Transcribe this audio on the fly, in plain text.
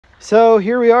So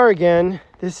here we are again.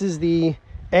 This is the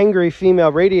angry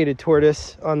female radiated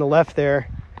tortoise on the left there,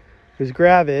 who's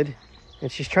gravid,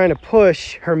 and she's trying to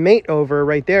push her mate over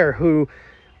right there, who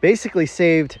basically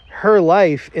saved her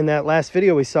life in that last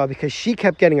video we saw because she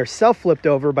kept getting herself flipped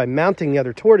over by mounting the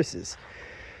other tortoises.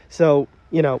 So,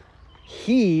 you know,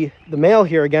 the male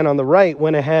here again on the right,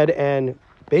 went ahead and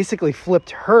basically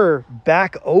flipped her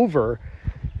back over.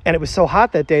 And it was so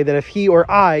hot that day that if he or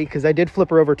I, because I did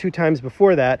flip her over 2 times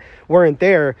before that, weren't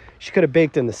there, she could have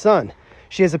baked in the sun.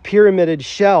 She has a pyramided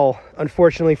shell,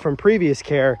 unfortunately, from previous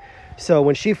care. So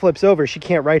when she flips over, she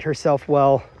can't right herself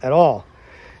well at all.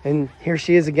 And here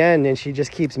she is again, and she just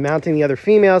keeps mounting the other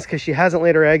females because she hasn't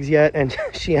laid her eggs yet, and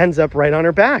she ends up right on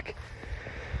her back.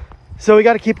 So we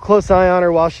got to keep a close eye on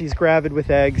her while she's gravid with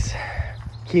eggs.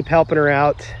 Keep helping her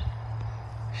out.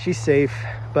 She's safe,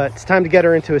 but it's time to get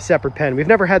her into a separate pen. We've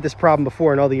never had this problem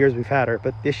before in all the years we've had her,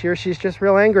 but this year she's just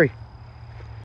real angry.